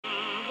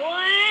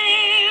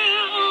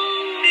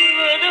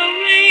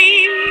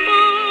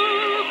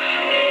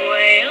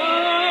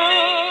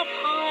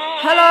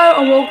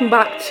and welcome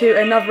back to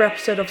another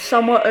episode of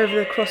Somewhat Over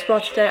the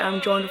Crossbar. Today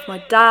I'm joined with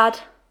my dad.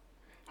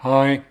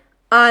 Hi.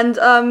 And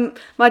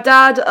my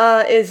dad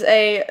is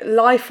a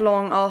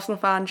lifelong Arsenal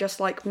fan, just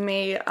like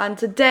me. And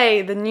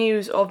today, the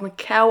news of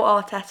Mikel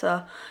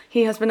Arteta.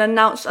 He has been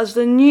announced as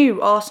the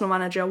new Arsenal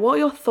manager. What are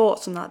your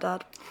thoughts on that,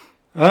 Dad?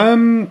 I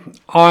am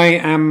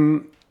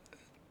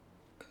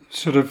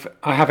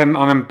I'm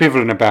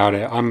ambivalent about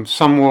it. I'm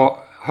somewhat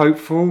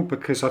hopeful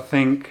because I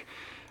think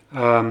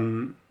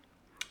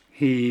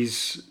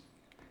he's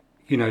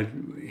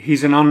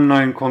an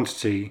unknown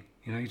quantity.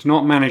 He's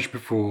not managed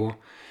before.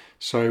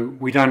 So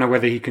we don't know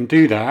whether he can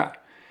do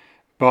that,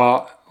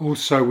 but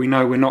also we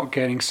know we're not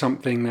getting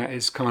something that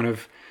is kind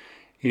of,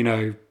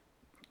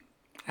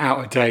 out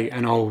of date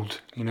and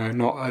old.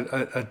 Not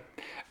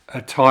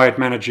a tired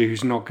manager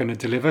who's not going to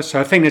deliver.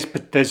 So I think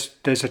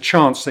there's a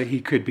chance that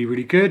he could be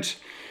really good,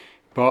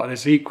 but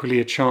there's equally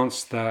a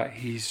chance that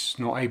he's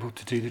not able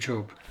to do the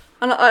job.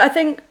 And I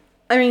think,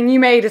 you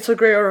may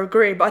disagree or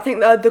agree, but I think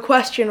the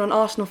question on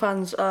Arsenal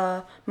fans'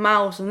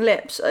 mouths and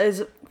lips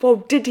is, well,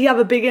 did he have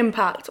a big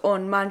impact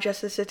on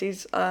Manchester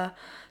City's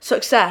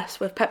success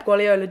with Pep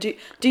Guardiola? Do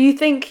you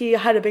think he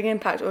had a big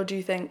impact, or do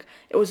you think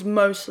it was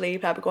mostly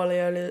Pep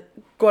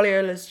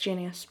Guardiola's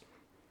genius?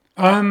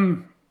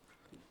 Pep's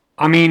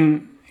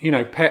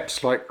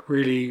like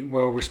really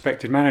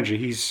well-respected manager.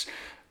 He's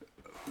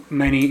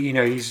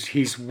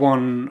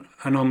won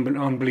an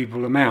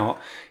unbelievable amount.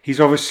 He's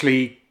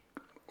obviously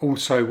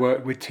also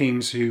worked with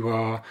teams who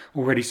are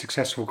already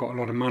successful, got a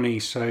lot of money.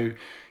 So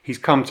he's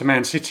come to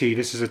Man City.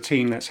 This is a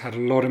team that's had a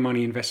lot of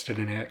money invested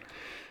in it,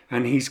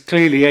 and he's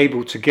clearly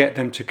able to get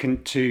them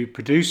to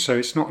produce. So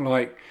it's not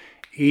like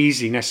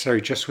easy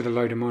necessarily just with a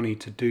load of money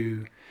to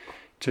do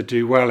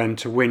well and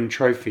to win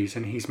trophies,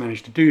 and he's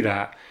managed to do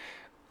that.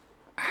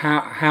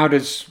 How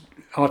does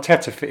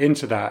Arteta fit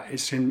into that?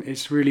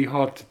 It's really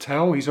hard to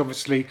tell. He's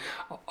obviously,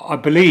 I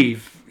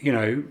believe,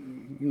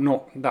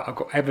 not that I've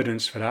got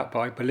evidence for that, but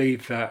I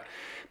believe that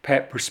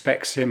Pep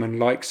respects him and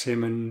likes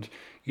him, and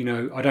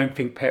I don't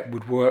think Pep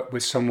would work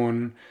with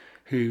someone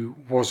who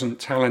wasn't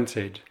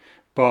talented.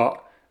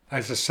 But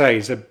as I say,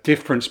 there's a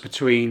difference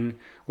between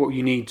what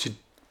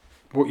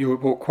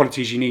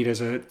qualities you need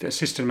as an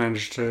assistant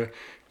manager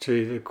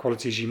to the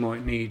qualities you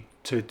might need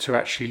to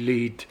actually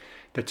lead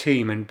the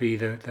team and be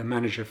the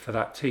manager for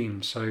that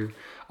team. So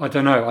I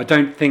don't know. I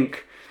don't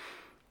think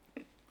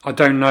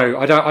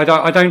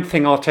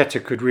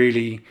Arteta could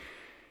really,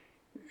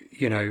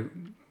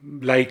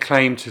 lay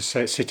claim to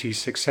City's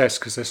success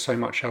because there's so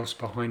much else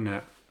behind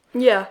that.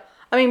 Yeah,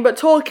 but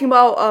talking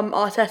about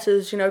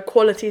Arteta's,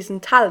 qualities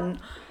and talent,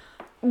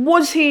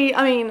 was he?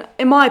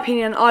 In my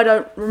opinion, I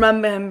don't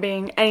remember him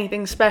being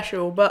anything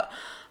special. But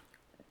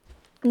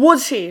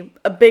was he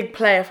a big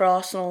player for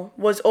Arsenal?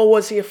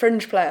 Was he a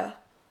fringe player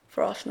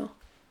for Arsenal?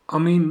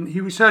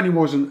 He certainly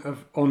wasn't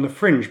on the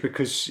fringe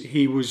because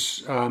he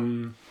was.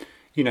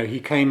 He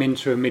came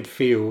into a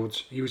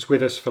midfield. He was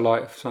with us for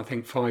I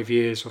think 5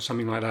 years or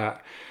something like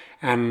that.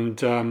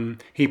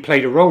 And he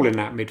played a role in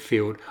that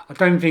midfield. I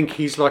don't think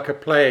he's like a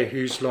player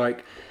who's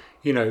like,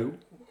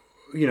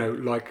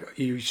 like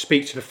you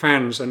speak to the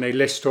fans and they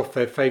list off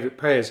their favourite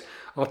players.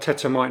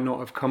 Arteta might not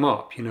have come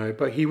up,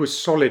 but he was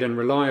solid and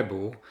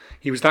reliable.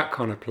 He was that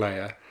kind of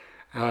player.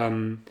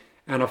 And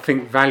I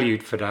think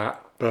valued for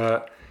that.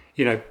 But,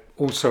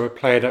 also a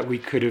player that we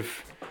could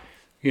have,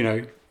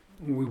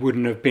 we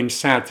wouldn't have been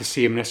sad to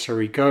see him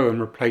necessarily go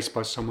and replaced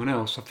by someone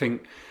else. I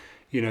think,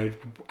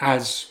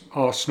 as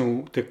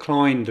Arsenal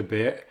declined a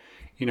bit,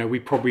 we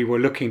probably were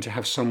looking to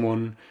have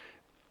someone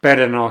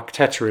better than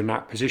Arteta in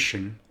that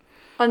position.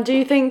 And do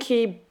you think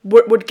he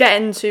would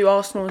get into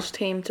Arsenal's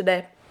team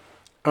today?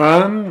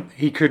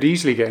 He could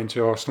easily get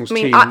into Arsenal's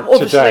team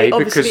today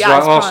because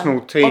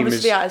Arsenal team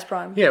is at his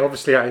prime. Yeah,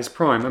 obviously at his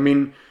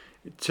prime.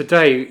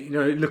 Today,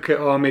 look at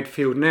our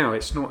midfield now.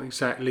 It's not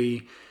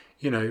exactly,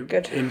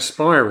 good,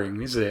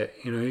 inspiring, is it?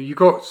 You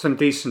got some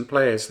decent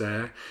players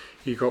there.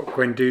 You got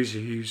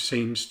Guendouzi, who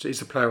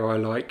is a player I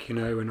like,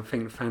 and I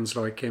think fans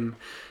like him.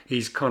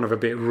 He's kind of a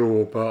bit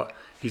raw, but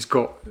he's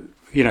got,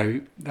 he's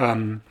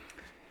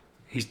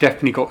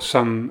definitely got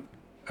some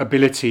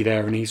ability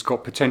there, and he's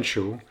got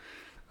potential.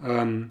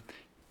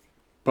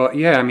 But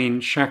yeah,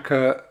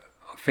 Xhaka,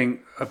 I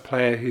think a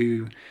player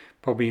who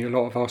probably a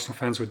lot of Arsenal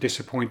fans were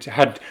disappointed,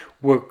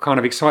 were kind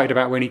of excited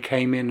about when he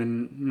came in,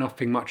 and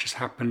nothing much has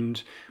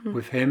happened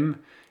with him.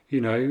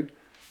 Ozil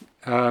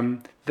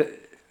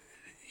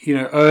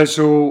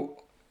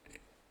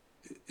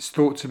is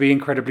thought to be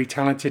incredibly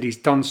talented. He's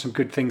done some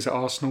good things at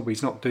Arsenal, but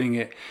he's not doing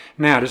it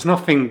now. There's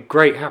nothing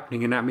great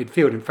happening in that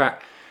midfield. In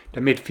fact,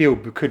 the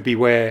midfield could be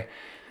where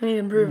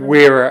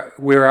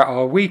we're at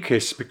our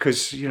weakest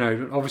because,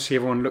 obviously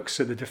everyone looks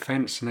at the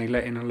defence and they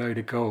let in a load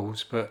of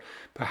goals, but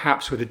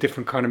perhaps with a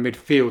different kind of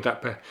midfield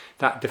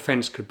that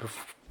defence could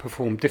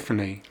perform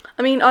differently.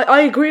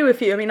 I agree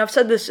with you. I've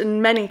said this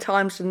many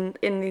times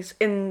in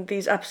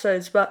these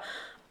episodes, but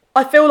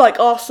I feel like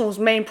Arsenal's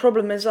main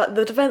problem is that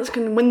the defence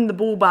can win the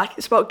ball back.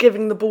 It's about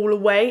giving the ball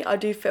away, I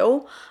do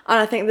feel. And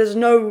I think there's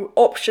no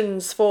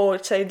options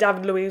for, say,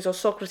 David Luiz or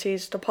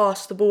Socrates to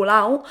pass the ball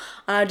out.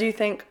 And I do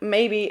think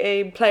maybe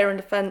a player in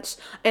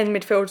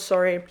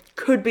midfield,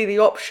 could be the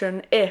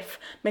option if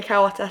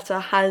Mikel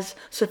Arteta has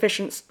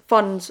sufficient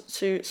funds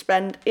to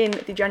spend in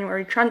the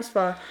January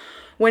transfer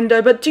window.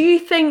 But do you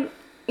think,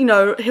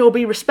 he'll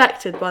be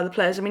respected by the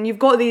players? I mean, you've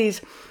got these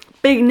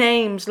big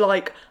names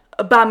like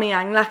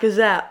Aubameyang,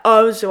 Lacazette,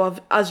 Ozil,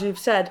 as you've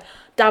said,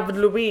 David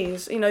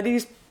Luiz,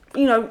 these,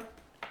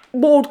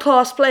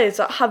 world-class players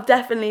that have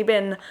definitely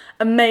been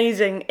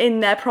amazing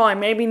in their prime.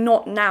 Maybe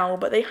not now,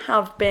 but they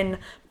have been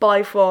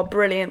by far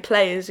brilliant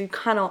players. You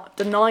cannot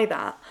deny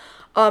that.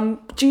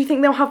 Do you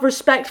think they'll have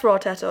respect for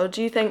Arteta, or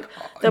do you think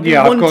they'll be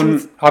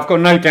wanting... I've got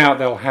no doubt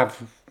they'll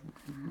have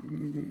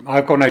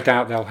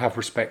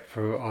respect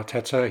for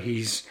Arteta.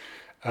 He's,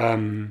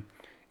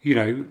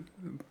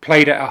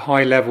 played at a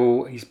high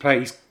level.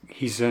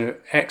 He's an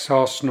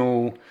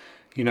ex-Arsenal.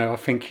 I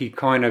think he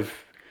kind of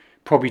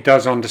probably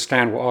does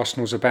understand what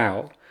Arsenal's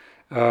about.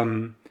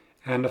 And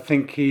I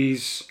think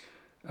he's,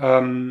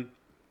 from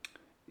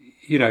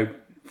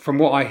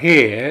what I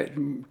hear,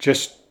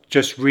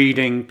 just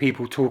reading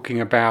people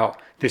talking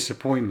about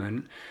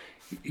disappointment,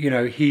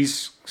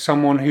 he's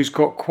someone who's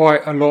got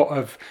quite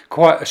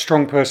a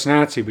strong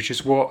personality, which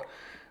is what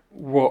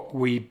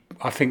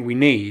I think we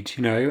need,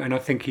 and I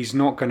think he's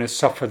not going to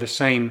suffer the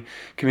same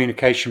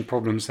communication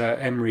problems that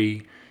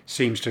Emery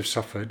seems to have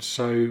suffered.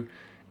 So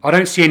I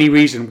don't see any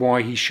reason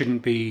why he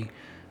shouldn't be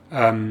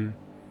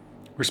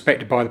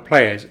respected by the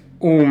players.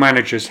 All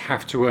managers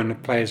have to earn the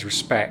players'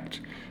 respect,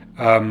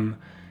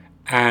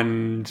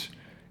 and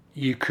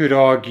you could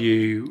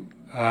argue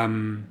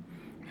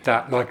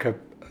that like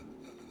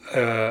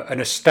an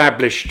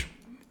established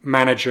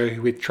manager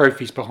with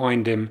trophies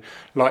behind him,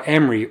 like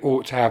Emery,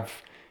 ought to have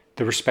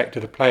the respect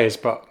of the players,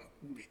 but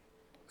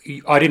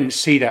I didn't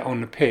see that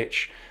on the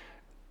pitch.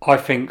 I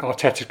think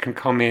Arteta can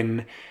come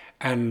in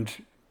and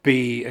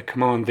be a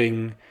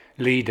commanding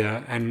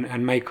leader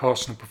and make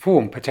Arsenal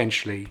perform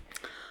potentially.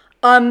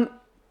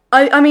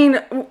 I mean,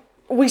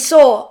 we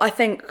saw, I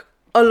think,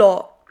 a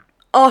lot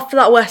after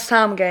that West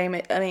Ham game.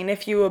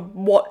 If you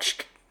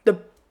watched the,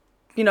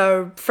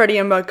 Freddie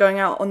Ljungberg going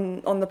out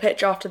on the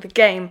pitch after the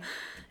game,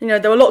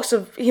 there were lots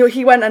of...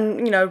 He went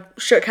and,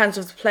 shook hands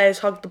with the players,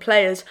 hugged the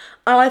players.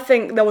 And I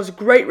think there was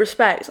great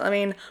respect. I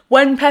mean,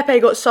 when Pepe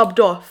got subbed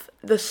off,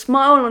 the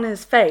smile on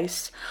his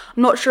face...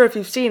 I'm not sure if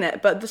you've seen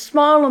it, but the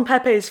smile on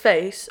Pepe's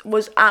face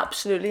was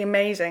absolutely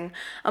amazing.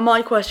 And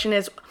my question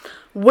is,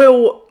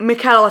 will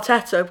Mikel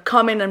Arteta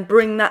come in and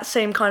bring that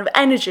same kind of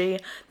energy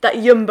that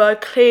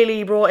Ljungberg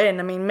clearly brought in?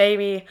 I mean,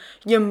 maybe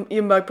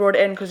Ljungberg brought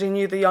it in because he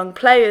knew the young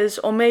players,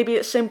 or maybe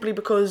it's simply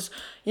because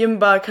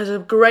Ljungberg has a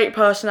great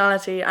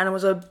personality and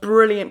was a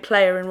brilliant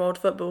player in world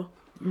football.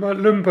 Well,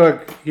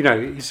 Ljungberg,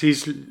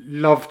 he's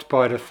loved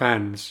by the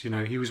fans.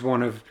 He was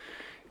one of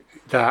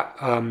that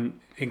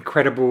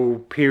incredible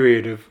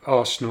period of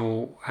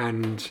Arsenal,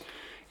 and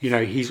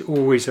he's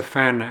always a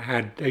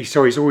fan he's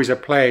always a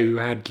player who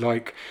had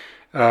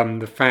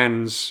the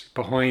fans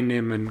behind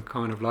him, and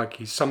kind of like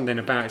he's something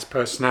about his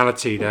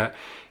personality that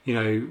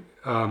he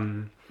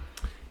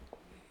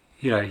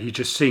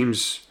just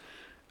seems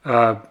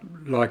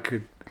like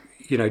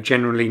a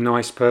generally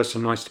nice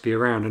person, nice to be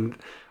around. And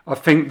I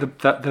think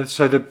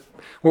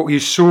what you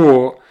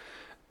saw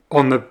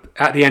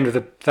at the end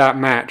of that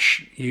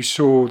match, you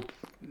saw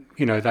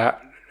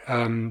that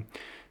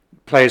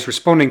players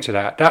responding to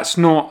that. That's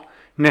not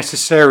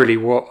necessarily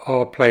what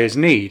our players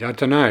need. I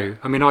don't know.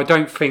 I mean, I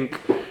don't think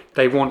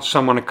they want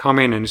someone to come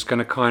in and is going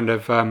to kind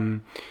of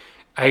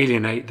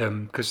alienate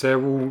them, because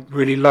they're all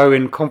really low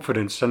in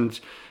confidence, and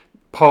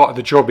part of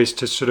the job is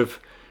to sort of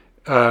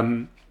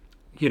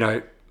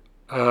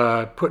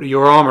put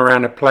your arm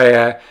around a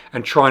player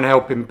and try and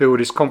help him build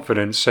his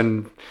confidence.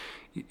 And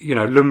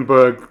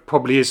Ljungberg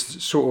probably is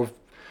sort of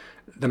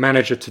the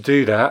manager to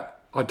do that.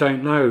 I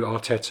don't know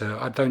Arteta.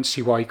 I don't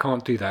see why he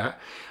can't do that.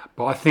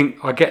 But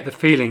I get the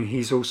feeling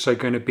he's also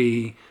going to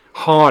be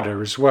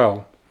harder as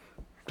well.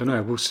 Don't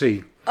know. We'll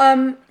see.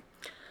 I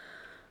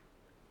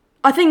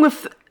think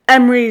with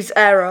Emery's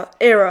era,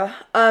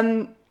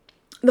 the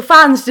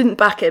fans didn't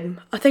back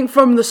him. I think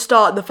from the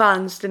start, the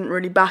fans didn't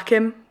really back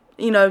him.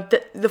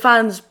 The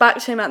fans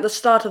backed him at the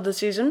start of the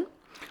season.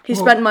 He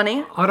spent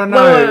money. I don't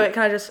know. Wait,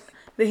 can I just...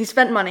 He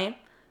spent money.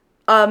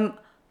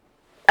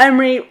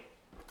 Emery,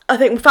 I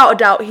think without a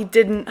doubt, he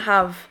didn't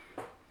have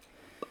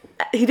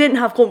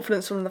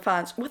confidence from the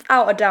fans.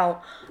 Without a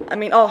doubt. I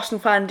mean,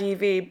 Arsenal Fan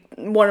TV,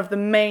 one of the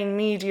main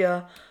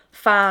media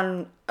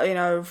fan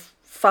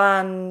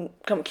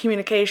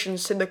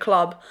communications to the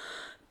club,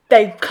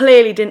 they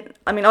clearly didn't...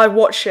 I mean, I've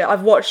watched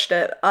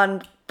it,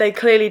 and they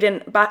clearly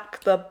didn't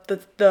back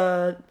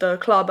the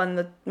club and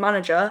the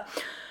manager.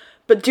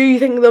 But do you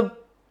think the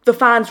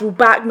fans will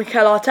back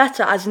Mikel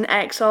Arteta as an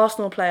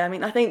ex-Arsenal player? I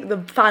mean, I think the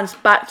fans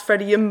backed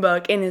Freddie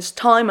Ljungberg in his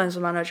time as a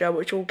manager,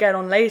 which we'll get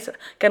on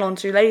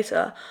to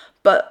later.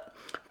 But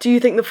do you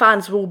think the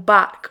fans will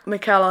back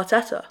Mikel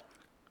Arteta?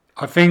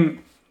 I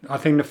think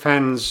the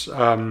fans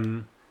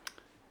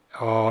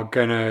are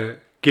gonna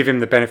give him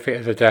the benefit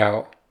of the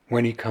doubt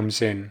when he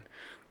comes in,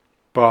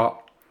 but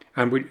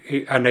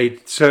and they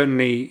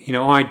certainly,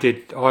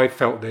 I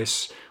felt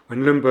this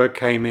when Lundberg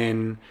came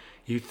in.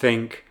 You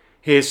think,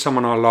 here's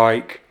someone I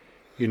like,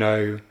 you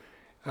know.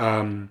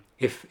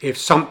 If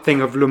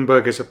something of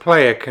Lundberg as a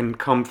player can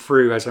come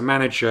through as a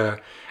manager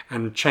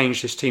and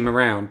change this team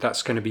around,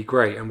 that's going to be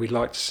great, and we'd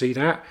like to see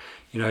that.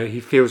 He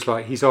feels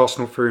like he's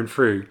Arsenal through and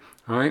through,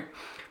 right?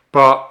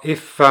 But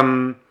if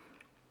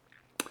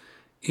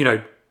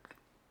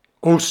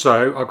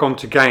also I've gone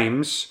to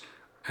games,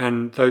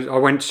 and I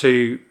went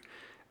to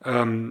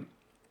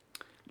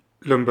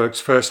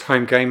Lundberg's first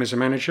home game as a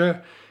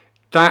manager.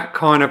 That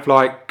kind of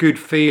like good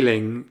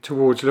feeling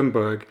towards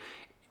Lundberg,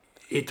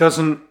 it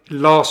doesn't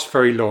last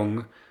very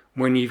long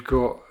when you've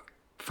got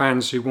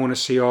fans who want to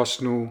see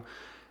Arsenal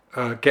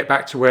get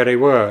back to where they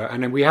were.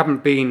 And then we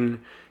haven't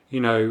been,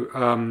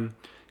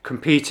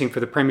 competing for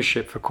the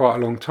Premiership for quite a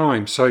long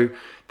time. So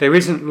there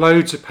isn't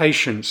loads of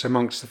patience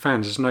amongst the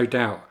fans, there's no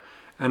doubt.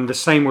 And the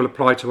same will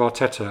apply to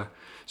Arteta.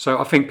 So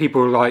I think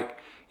people are like,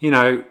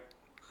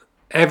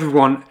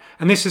 everyone,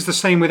 and this is the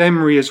same with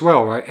Emery as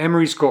well, right?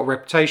 Emery's got a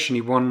reputation.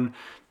 He won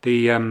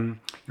the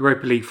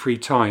Europa League 3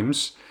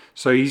 times.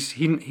 So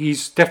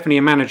he's definitely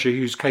a manager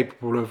who's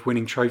capable of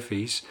winning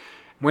trophies.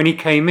 When he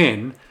came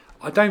in,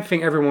 I don't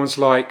think everyone's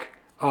like,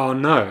 oh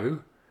no,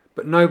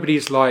 but nobody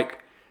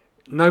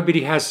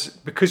has,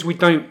 because we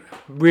don't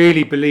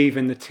really believe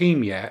in the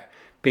team yet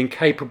being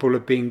capable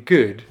of being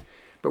good,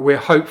 but we're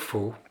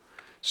hopeful.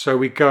 So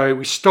we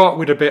start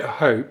with a bit of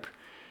hope,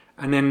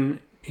 and then,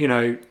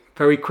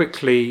 very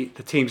quickly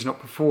the team's not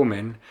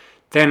performing.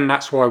 Then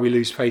that's why we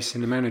lose faith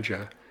in the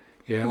manager.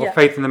 Our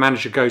faith in the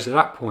manager goes at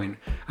that point,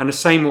 and the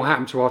same will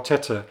happen to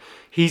Arteta.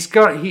 He's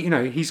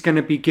going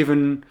to be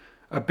given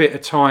a bit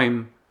of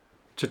time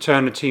to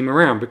turn the team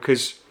around,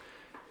 because,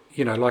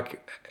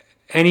 like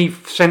any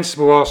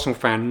sensible Arsenal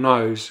fan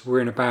knows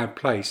we're in a bad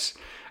place,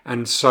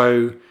 and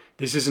so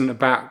this isn't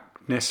about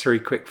necessary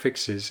quick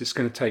fixes. It's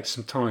going to take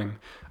some time.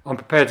 I'm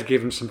prepared to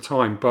give him some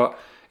time, but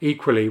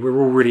equally we're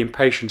all really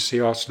impatient to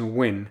see Arsenal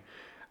win,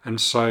 and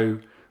so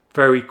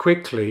very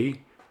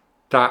quickly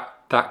that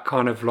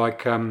kind of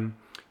like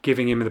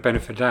giving him the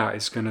benefit of the doubt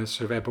is going to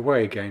sort of ebb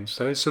away again.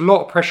 So it's a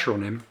lot of pressure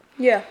on him.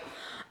 Yeah.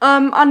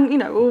 And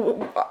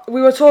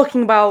we were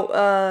talking about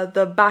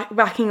the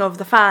backing of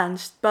the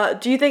fans,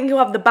 but do you think he'll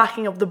have the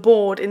backing of the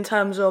board in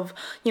terms of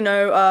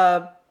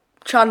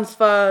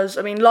transfers?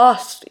 I mean,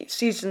 last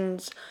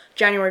season's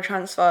January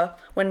transfer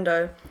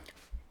window,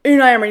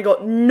 Unai Emery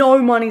got no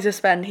money to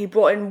spend. He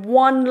brought in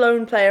one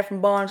lone player from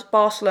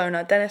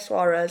Barcelona, Denis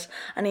Suarez,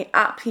 and he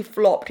absolutely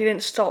flopped. He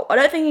didn't stop. I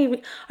don't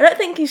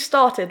think he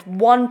started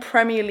one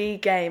Premier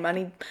League game,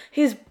 and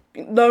his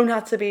loan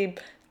had to be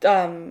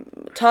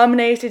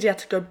terminated. He had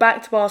to go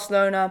back to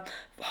Barcelona.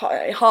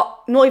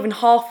 Not even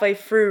halfway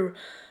through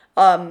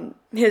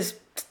his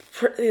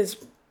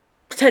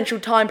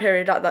potential time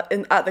period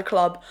at the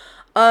club.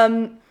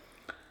 Do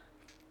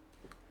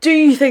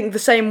you think the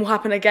same will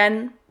happen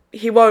again?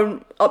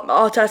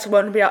 Arteta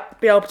won't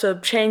be able to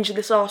change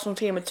this Arsenal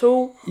team at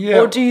all?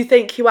 Yeah. Or do you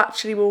think he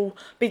actually will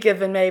be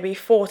given maybe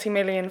 40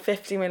 million,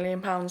 50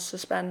 million pounds to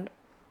spend?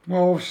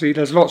 Well, obviously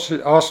there's a lot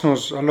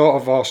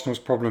of Arsenal's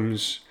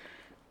problems,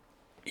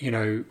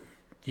 the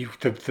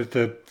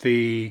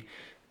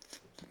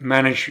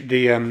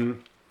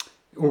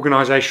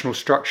organisational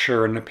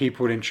structure and the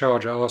people in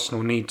charge at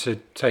Arsenal need to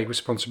take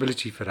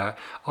responsibility for that.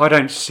 I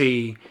don't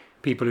see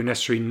people who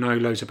necessarily know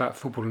loads about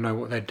football and know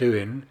what they're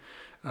doing.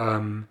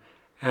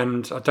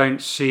 And I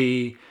don't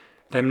see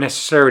them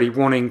necessarily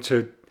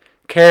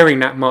caring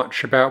that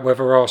much about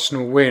whether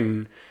Arsenal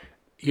win,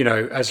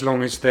 as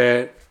long as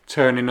they're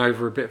turning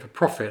over a bit of a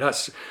profit.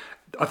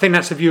 I think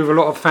that's the view of a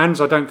lot of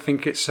fans. I don't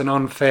think it's an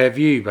unfair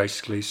view,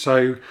 basically.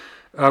 So,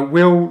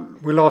 will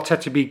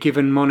Arteta be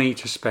given money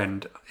to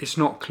spend? It's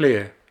not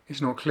clear.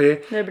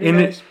 Nobody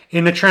knows.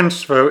 In the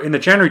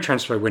January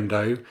transfer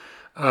window,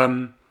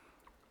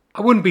 I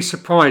wouldn't be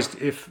surprised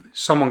if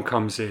someone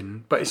comes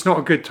in, but it's not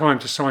a good time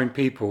to sign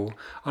people.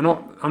 I'm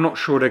not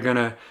sure they're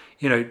gonna,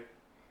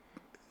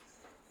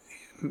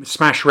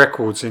 smash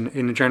records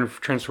in the January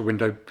transfer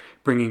window,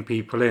 bringing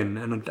people in.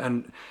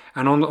 And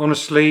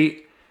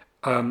honestly,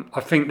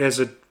 I think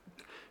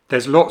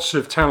there's lots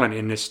of talent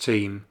in this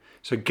team.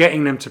 So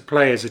getting them to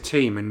play as a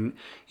team and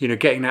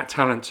getting that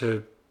talent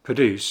to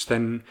produce,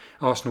 then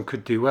Arsenal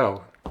could do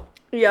well.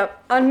 Yeah,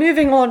 and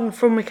moving on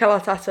from Mikel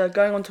Arteta,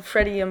 going on to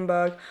Freddie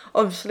Ljungberg.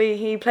 Obviously,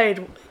 he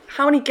played,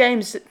 how many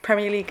games,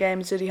 Premier League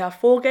games did he have?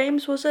 4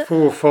 games, was it?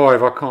 4 or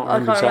 5, I can't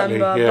remember exactly.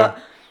 But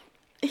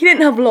he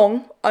didn't have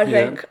long, I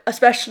think,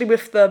 especially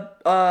with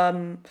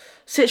the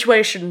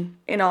situation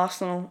in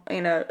Arsenal.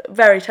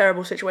 Very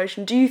terrible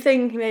situation. Do you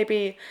think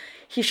maybe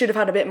he should have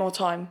had a bit more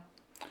time?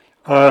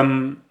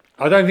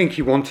 I don't think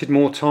he wanted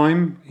more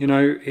time.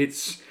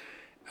 It's...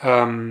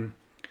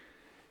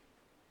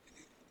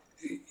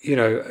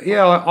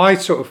 I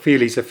sort of feel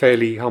he's a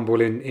fairly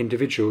humble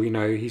individual.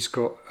 He's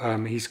got,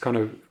 he's kind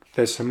of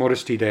there's some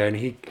modesty there,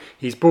 and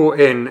he's brought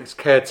in as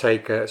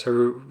caretaker.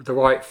 So the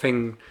right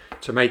thing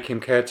to make him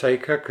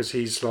caretaker because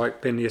he's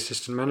like been the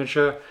assistant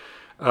manager.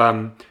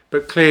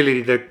 But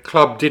clearly the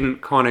club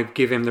didn't kind of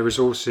give him the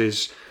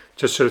resources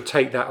to sort of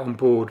take that on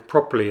board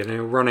properly, and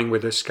they're running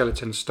with a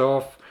skeleton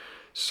staff.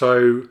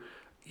 So,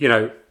 he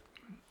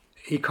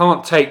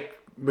can't take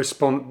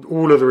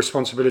all of the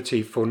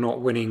responsibility for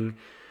not winning,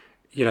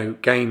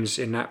 games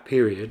in that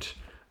period.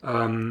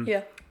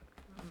 Yeah.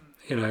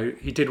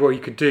 He did what he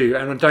could do,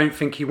 and I don't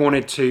think he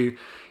wanted to.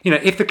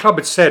 If the club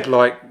had said,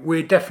 like,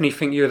 we definitely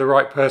think you're the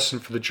right person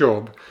for the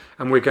job,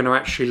 and we're going to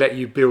actually let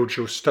you build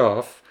your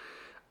staff,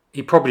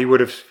 he probably would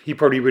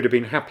have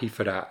been happy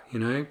for that,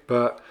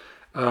 But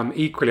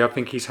equally, I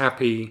think he's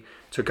happy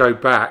to go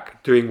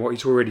back doing what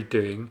he's already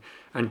doing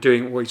and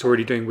doing what he's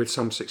already doing with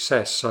some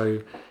success.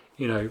 So,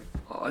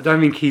 I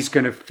don't think he's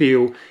going to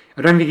feel.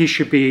 I don't think he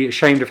should be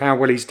ashamed of how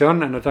well he's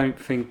done, and I don't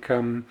think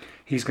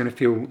he's going to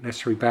feel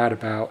necessarily bad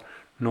about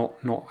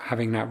not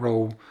having that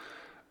role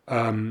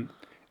over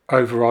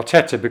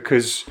Arteta,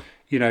 because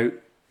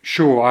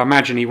sure, I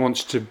imagine he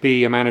wants to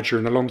be a manager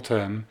in the long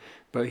term,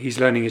 but he's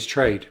learning his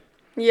trade.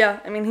 Yeah,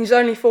 I mean, he's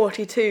only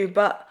 42,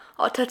 but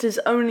Arteta's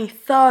only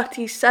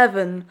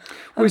 37.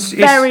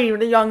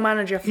 Very young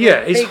manager for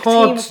a big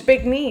team with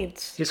big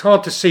needs. It's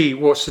hard to see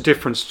what's the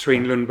difference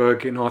between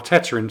Ljungberg and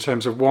Arteta in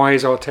terms of why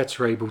is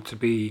Arteta able to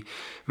be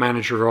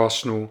manager of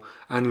Arsenal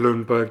and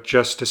Ljungberg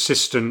just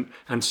assistant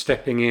and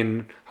stepping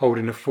in,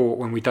 holding a fort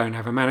when we don't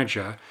have a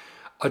manager.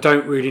 I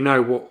don't really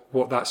know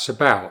what that's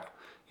about,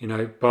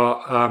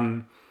 but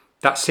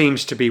that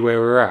seems to be where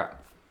we're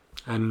at.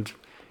 And,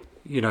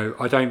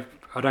 I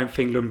don't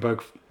think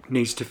Ljungberg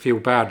needs to feel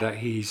bad that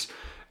he's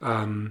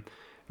been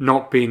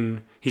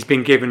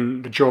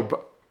given the job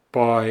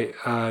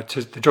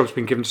the job's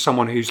been given to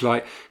someone who's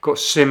like got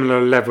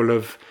similar level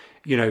of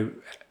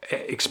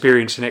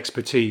experience and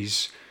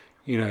expertise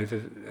in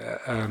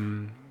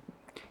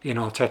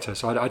Arteta.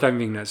 So I don't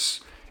think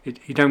that's it.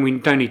 We don't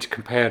need to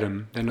compare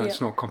them. Then that's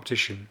not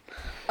competition.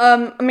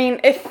 I mean,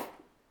 if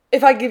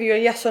I give you a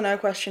yes or no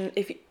question,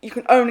 if you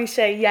can only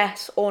say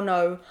yes or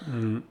no,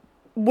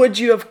 would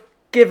you have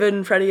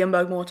given Freddie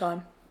Ljungberg more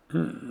time?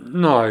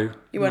 No.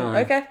 You went, no.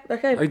 Okay.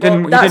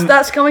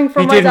 That's coming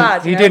from my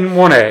dad. He didn't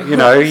want it,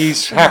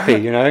 he's happy,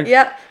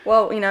 Yeah,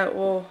 well,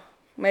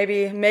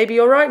 maybe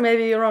you're right,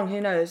 maybe you're wrong,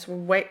 who knows?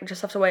 We'll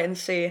just have to wait and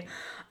see.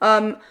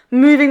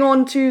 Moving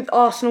on to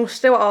Arsenal,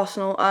 still at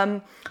Arsenal,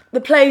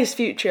 the players'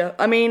 future.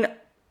 I mean,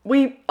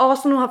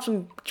 Arsenal have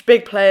some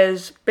big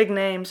players, big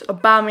names,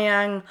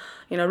 Aubameyang,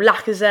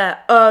 Lacazette,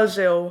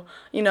 Ozil,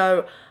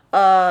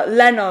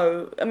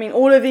 Leno. I mean,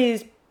 all of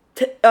these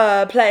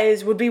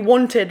players would be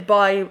wanted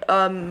by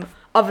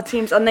other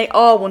teams, and they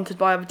are wanted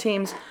by other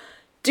teams.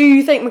 Do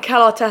you think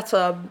Mikel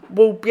Arteta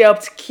will be able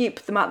to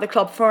keep them at the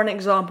club? For an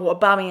example,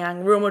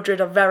 Aubameyang. Real Madrid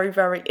are very,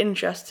 very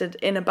interested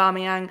in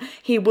Aubameyang.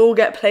 He will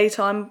get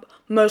playtime,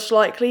 most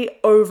likely,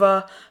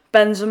 over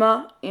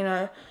Benzema.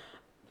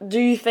 Do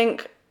you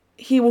think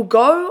he will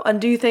go? And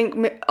do you think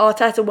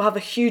Arteta will have a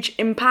huge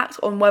impact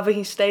on whether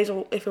he stays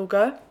or if he'll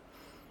go?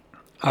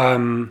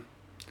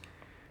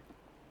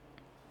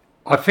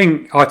 I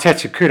think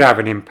Arteta could have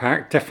an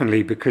impact,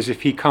 definitely, because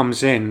if he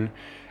comes in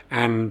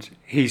and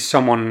he's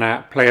someone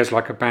that players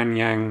like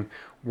Aubameyang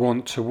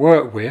want to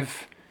work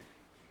with,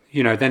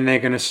 then they're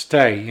going to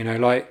stay.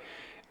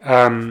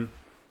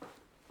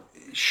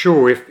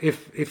 Sure,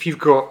 if you've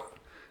got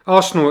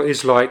Arsenal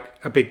is like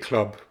a big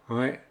club,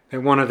 right? They're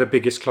one of the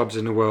biggest clubs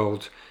in the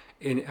world,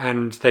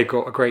 and they've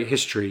got a great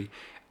history.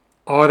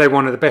 Are they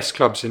one of the best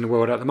clubs in the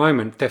world at the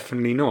moment?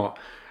 Definitely not.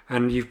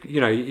 And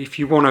if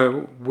you want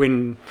to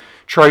win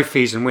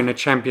trophies and win a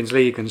Champions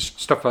League and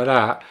stuff like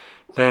that,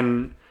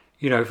 then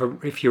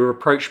if you're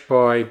approached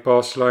by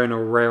Barcelona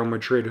or Real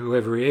Madrid,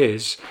 whoever it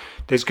is,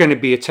 there's going to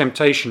be a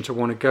temptation to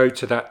want to go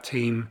to that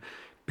team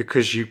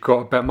because you've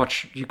got a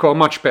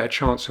much better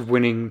chance of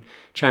winning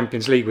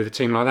Champions League with a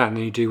team like that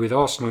than you do with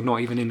Arsenal, not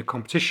even in the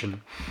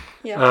competition.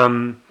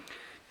 Yeah.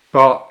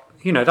 But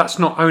that's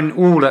not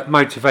all that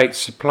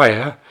motivates a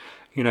player.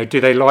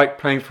 Do they like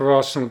playing for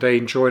Arsenal? Do they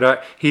enjoy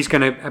that?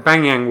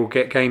 Aubameyang will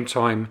get game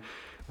time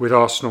with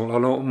Arsenal a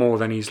lot more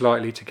than he's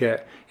likely to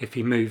get if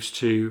he moves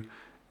to,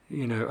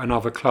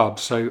 another club.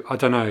 So I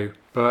don't know,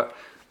 but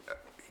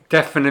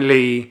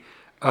definitely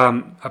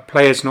a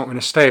player's not going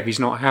to stay if he's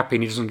not happy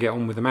and he doesn't get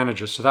on with the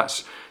manager. So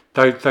that's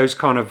those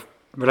kind of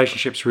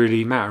relationships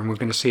really matter, and we're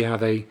going to see how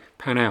they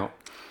pan out.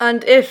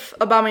 And if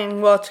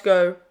Aubameyang were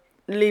to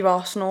leave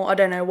Arsenal, I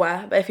don't know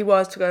where, but if he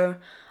was to go,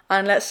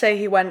 and let's say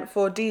he went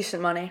for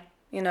decent money,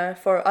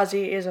 as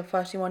he is a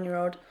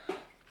 31-year-old,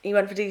 he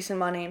went for decent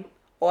money,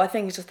 or I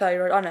think he's a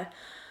 30-year-old, I don't know.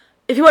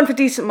 If he went for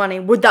decent money,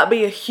 would that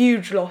be a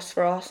huge loss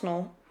for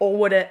Arsenal? Or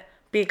would it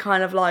be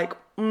kind of like,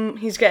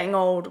 he's getting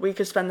old, we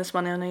could spend this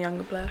money on a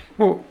younger player?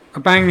 Well,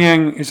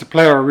 Aubameyang is a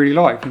player I really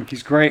like. I think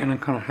he's great, and I'm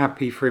kind of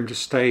happy for him to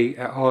stay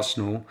at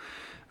Arsenal.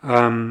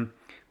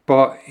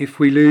 But if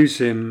we lose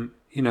him,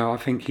 I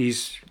think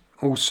he's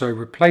also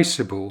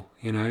replaceable,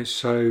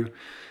 So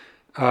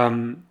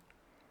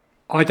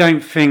I don't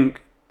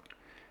think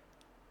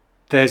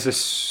there's a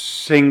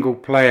single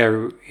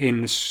player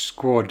in the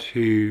squad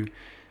who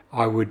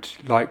I would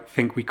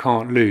think we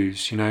can't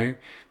lose.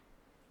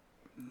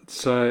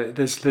 So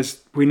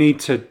we need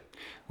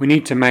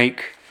to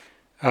make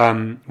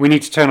we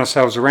need to turn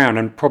ourselves around,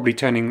 and probably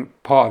turning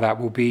part of that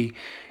will be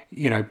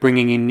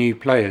bringing in new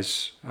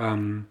players.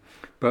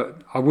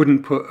 But I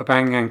wouldn't put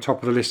Aubameyang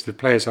top of the list of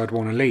players I'd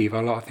want to leave.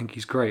 I think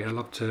he's great. I'd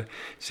love to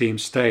see him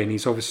stay, and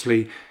he's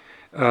obviously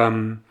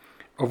of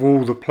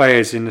all the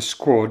players in the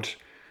squad,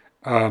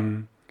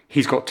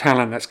 he's got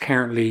talent that's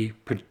currently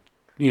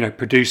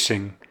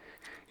producing.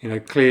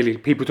 Clearly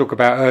people talk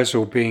about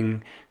Ozil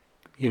being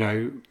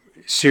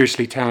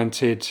seriously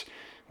talented,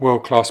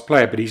 world-class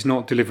player, but he's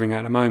not delivering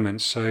at the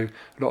moment, so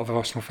a lot of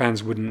Arsenal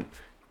fans wouldn't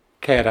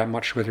care that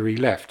much whether he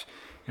left.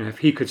 If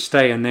he could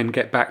stay and then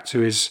get back to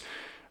his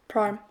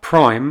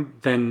prime,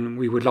 then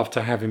we would love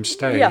to have him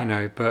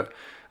stay. But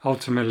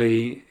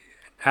ultimately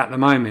at the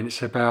moment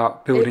it's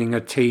about building a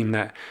team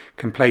that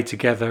can play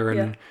together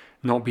and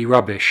not be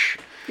rubbish.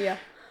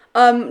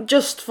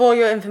 Just for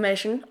your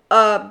information,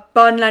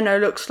 Bernd Leno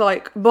looks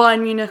like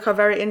Bayern Munich are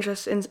very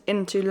interested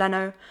into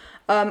Leno.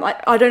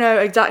 I don't know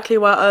exactly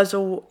where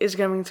Ozil is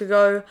going to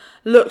go.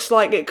 Looks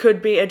like it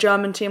could be a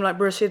German team like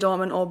Borussia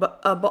Dortmund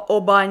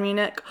or Bayern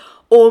Munich,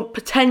 or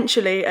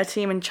potentially a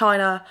team in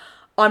China.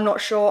 I'm not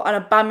sure.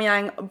 And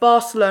Aubameyang,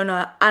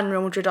 Barcelona and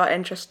Real Madrid are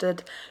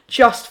interested.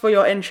 Just for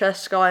your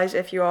interest, guys,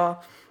 if you are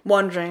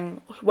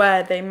wondering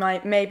where they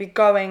may be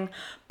going.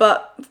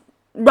 But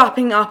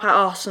wrapping up at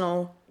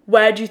Arsenal,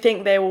 where do you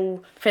think they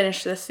will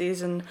finish this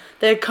season?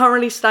 They're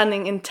currently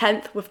standing in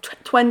 10th with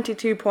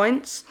 22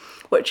 points,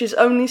 which is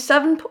only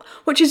 7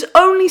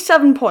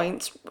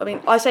 points. I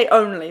mean, I say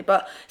only,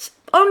 but it's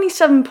only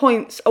 7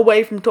 points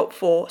away from top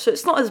 4, so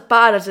it's not as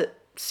bad as it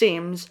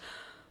seems.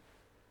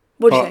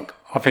 What do you think?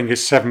 I think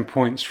it's 7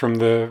 points from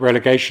the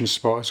relegation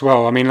spot as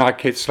well. I mean,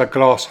 it's like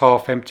glass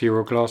half empty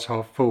or glass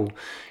half full.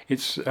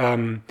 It's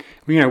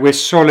we're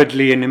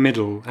solidly in the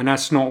middle, and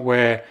that's not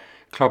where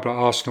a club like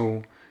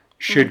Arsenal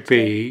should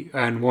be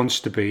and wants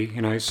to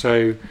be.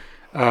 So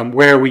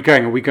where are we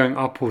going? Are we going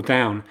up or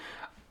down?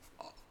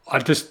 I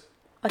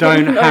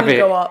don't have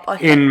it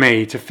in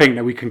me to think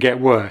that we can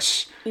get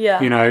worse.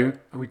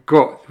 We've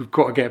got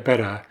to get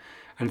better,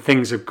 and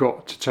things have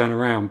got to turn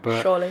around.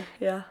 But surely,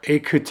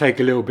 it could take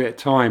a little bit of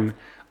time.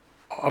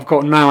 I've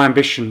got no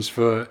ambitions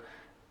for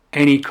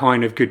any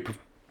kind of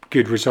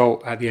good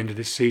result at the end of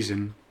this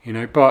season.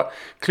 But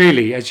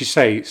clearly, as you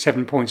say,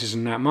 7 points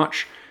isn't that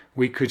much.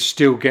 We could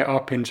still get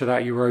up into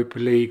that Europa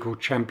League or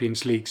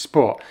Champions League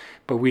spot,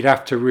 but we'd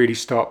have to really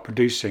start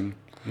producing.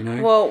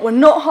 Well, we're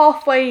not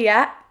halfway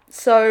yet.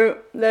 So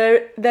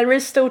there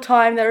is still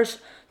time. There's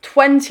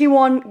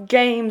 21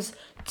 games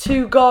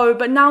to go.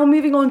 But now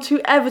moving on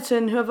to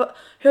Everton, who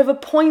have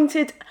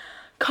appointed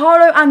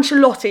Carlo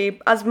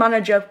Ancelotti as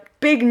manager.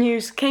 Big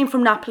news, came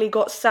from Napoli,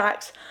 got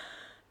sacked.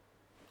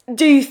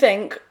 Do you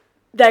think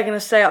they're going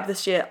to stay up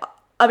this year?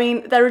 I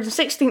mean, they're in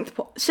 16th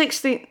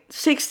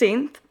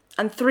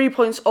and 3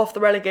 points off the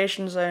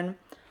relegation zone.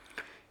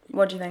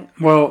 What do you think?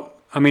 Well,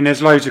 I mean,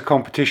 there's loads of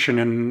competition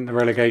in the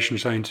relegation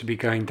zone to be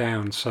going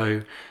down,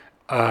 so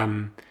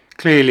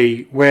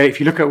clearly, if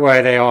you look at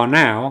where they are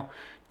now,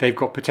 they've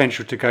got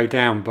potential to go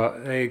down.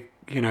 But I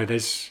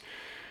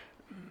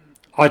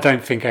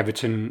don't think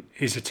Everton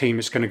is a team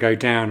that's going to go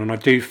down, and I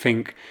do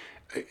think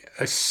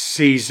a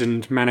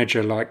seasoned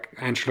manager like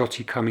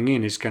Ancelotti coming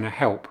in is going to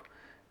help.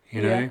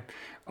 I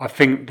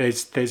think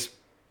there's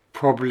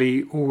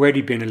probably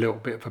already been a little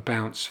bit of a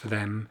bounce for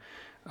them,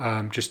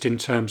 just in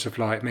terms of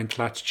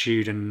mental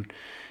attitude and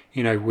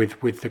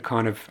with the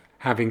kind of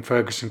having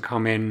Ferguson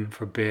come in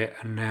for a bit,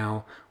 and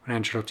now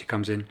when Ancelotti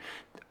comes in,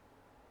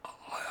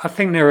 I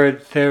think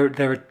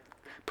they're a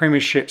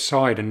Premiership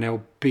side and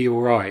they'll be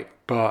all right.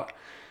 But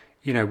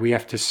we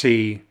have to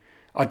see.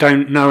 I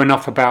don't know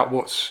enough about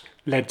what's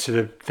led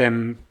to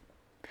them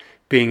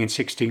being in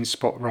 16th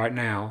spot right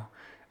now.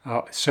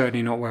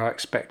 Certainly not where I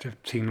expect a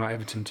team like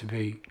Everton to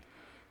be.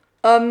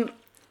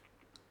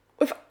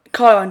 With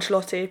Carlo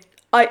Ancelotti,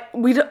 I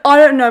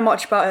don't know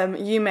much about him.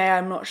 You may,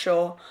 I'm not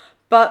sure,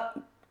 but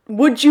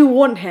would you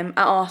want him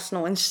at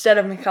Arsenal instead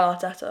of Mikel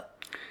Arteta?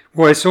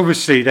 Well, it's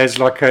obviously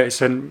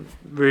it's a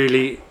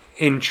really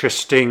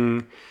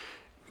interesting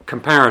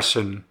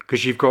comparison,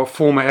 because you've got a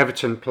former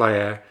Everton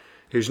player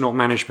who's not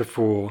managed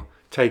before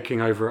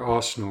taking over at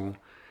Arsenal,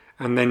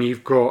 and then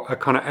you've got a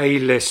kind of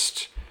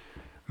A-list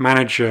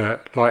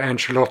manager like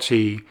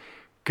Ancelotti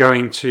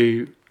going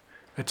to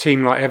a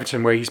team like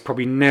Everton, where he's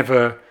probably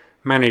never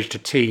managed a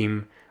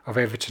team of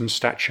Everton's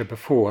stature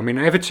before. I mean,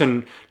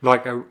 Everton,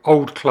 like an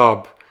old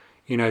club,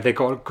 they've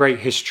got a great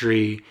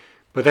history,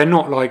 but they're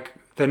not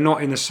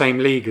in the same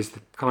league as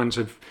the kinds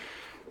of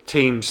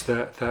teams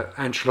that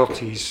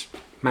Ancelotti's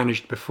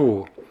managed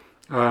before.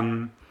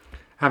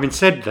 Having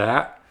said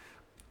that,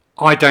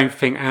 I don't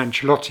think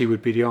Ancelotti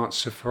would be the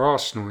answer for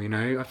Arsenal.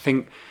 I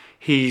think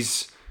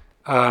he's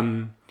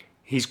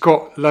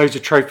got loads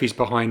of trophies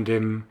behind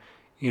him,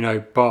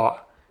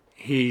 but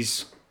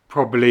he's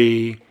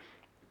probably,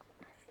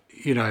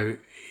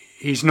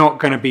 he's not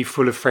going to be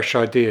full of fresh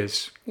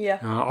ideas. Yeah.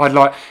 I'd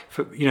like,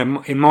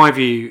 in my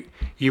view,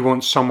 you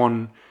want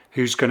someone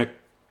who's going to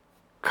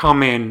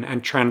come in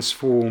and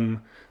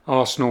transform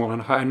Arsenal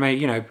and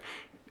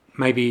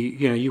maybe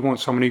you want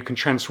someone who can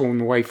transform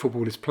the way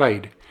football is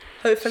played.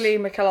 Hopefully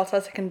Mikel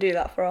Arteta can do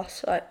that for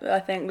us. I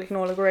think we can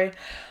all agree.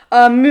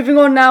 Moving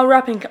on now,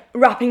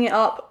 wrapping it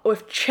up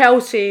with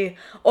Chelsea.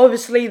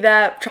 Obviously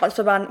their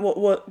transfer ban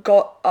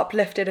got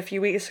uplifted a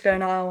few weeks ago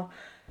now.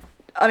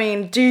 I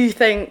mean, do you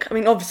think... I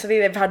mean, obviously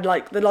they've had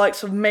the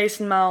likes of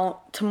Mason Mount,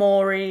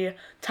 Tomori,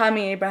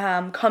 Tammy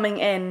Abraham coming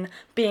in,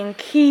 being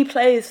key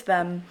players for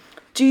them.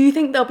 Do you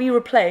think they'll be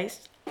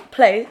replaced?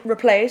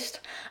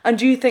 And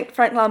do you think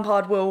Frank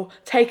Lampard will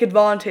take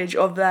advantage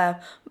of their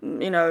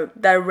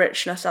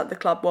richness at the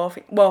club,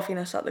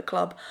 wealthiness at the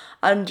club?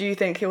 And do you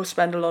think he'll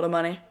spend a lot of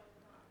money?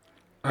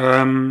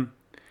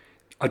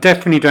 I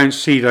definitely don't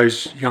see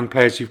those young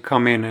players who've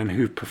come in and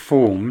who've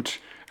performed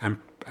and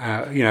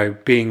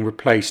being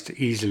replaced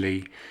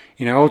easily.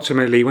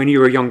 Ultimately, when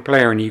you're a young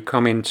player and you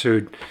come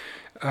into,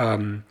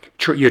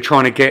 you're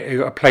trying to get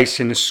a place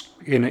in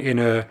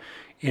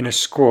a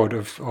squad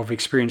of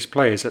experienced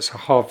players. That's a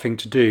hard thing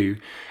to do,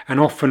 and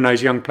often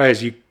those young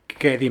players, you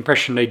get the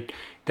impression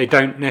they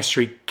don't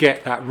necessarily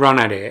get that run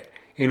at it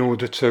in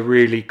order to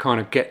really kind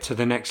of get to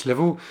the next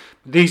level.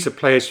 These are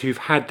players who've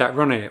had that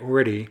run at it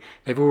already.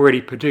 They've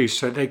already produced,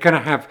 so they're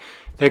going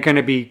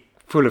to be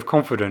full of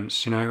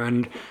confidence, and they're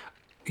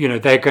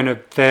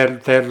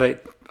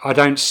I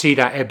don't see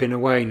that ebbing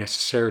away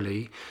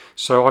necessarily.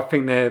 So I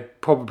think they're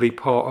probably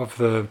part of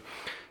the,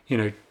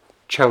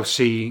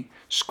 Chelsea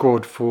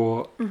squad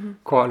for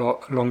quite a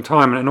long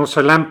time. And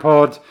also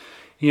Lampard,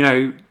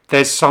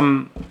 there's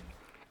some...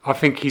 I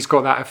think he's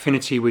got that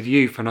affinity with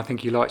youth, and I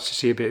think he likes to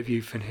see a bit of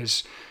youth in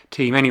his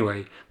team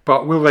anyway.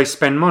 But will they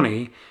spend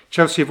money?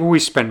 Chelsea have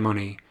always spent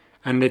money,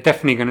 and they're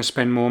definitely going to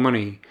spend more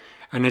money.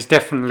 And there's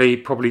definitely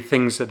probably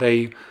things that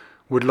they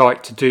would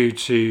like to do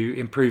to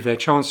improve their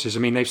chances. I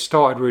mean, they've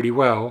started really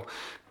well,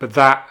 but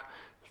that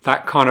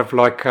kind of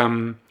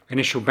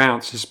initial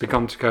bounce has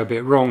begun to go a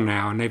bit wrong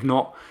now, and they've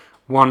not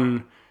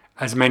won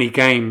as many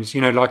games.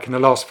 Like in the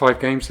last 5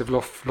 games, they've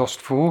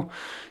lost 4.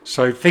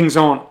 So things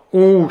aren't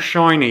all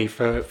shiny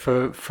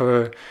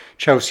for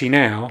Chelsea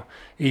now,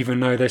 even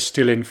though they're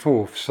still in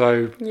 4th.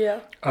 So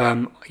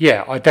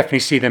I definitely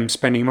see them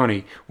spending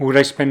money. Will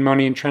they spend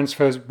money in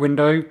transfers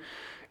window?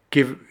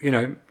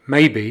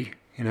 Maybe.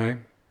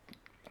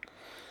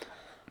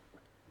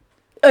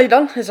 Are you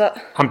done? Is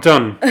that... I'm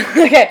done.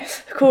 Okay,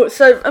 cool.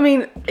 So, I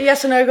mean,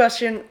 yes or no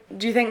question.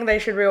 Do you think they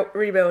should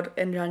rebuild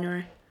in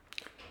January?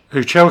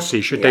 Who, Chelsea?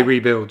 Should they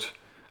rebuild?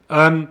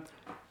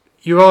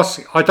 You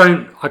ask. I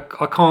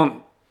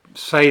can't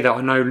say that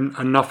I know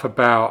enough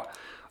about,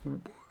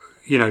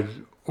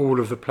 all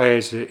of the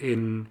players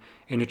in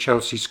a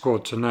Chelsea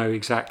squad to know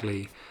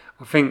exactly.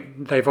 I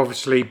think they've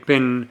obviously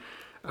been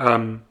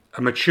a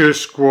mature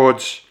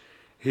squad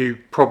who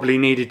probably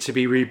needed to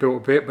be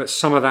rebuilt a bit, but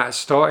some of that has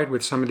started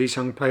with some of these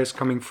young players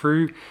coming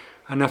through,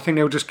 and I think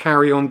they'll just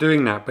carry on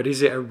doing that. But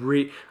is it I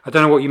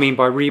don't know what you mean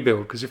by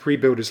rebuild, because if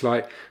rebuild is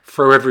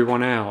throw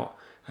everyone out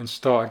and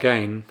start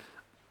again,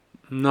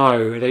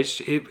 no.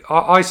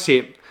 I see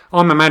it,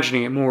 I'm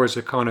imagining it more as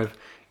a kind of,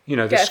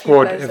 the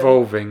squad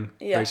evolving,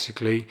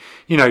 basically.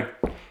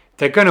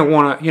 They're going to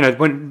want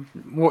to,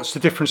 what's the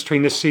difference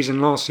between this season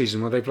and last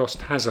season? Well, they've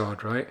lost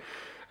Hazard, right?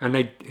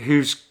 And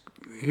who's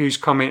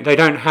coming? They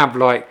don't have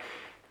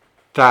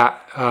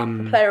that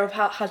player of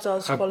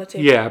Hazard's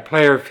quality. Yeah, a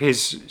player of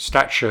his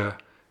stature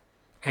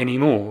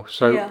anymore.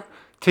 So a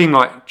team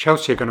like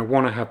Chelsea are going to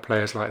want to have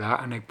players like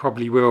that, and they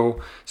probably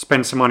will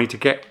spend some money to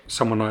get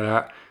someone like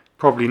that.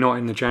 Probably not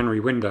in the January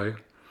window.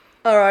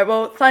 All right.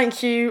 Well,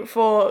 thank you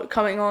for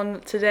coming on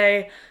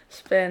today.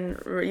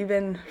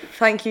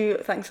 Thank you.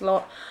 Thanks a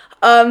lot.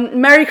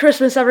 Merry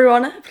Christmas,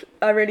 everyone.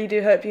 I really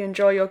do hope you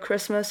enjoy your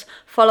Christmas.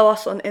 Follow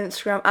us on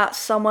Instagram at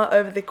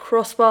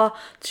 @SomewhereOverTheCrossbar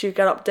to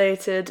get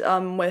updated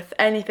with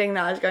anything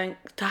that is going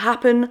to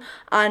happen,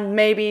 and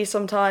maybe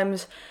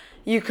sometimes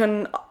you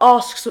can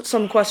ask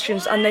some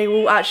questions and they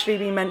will actually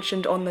be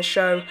mentioned on the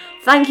show.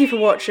 Thank you for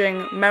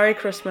watching. Merry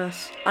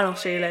Christmas, and I'll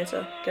see you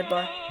later.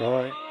 Goodbye.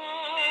 Bye.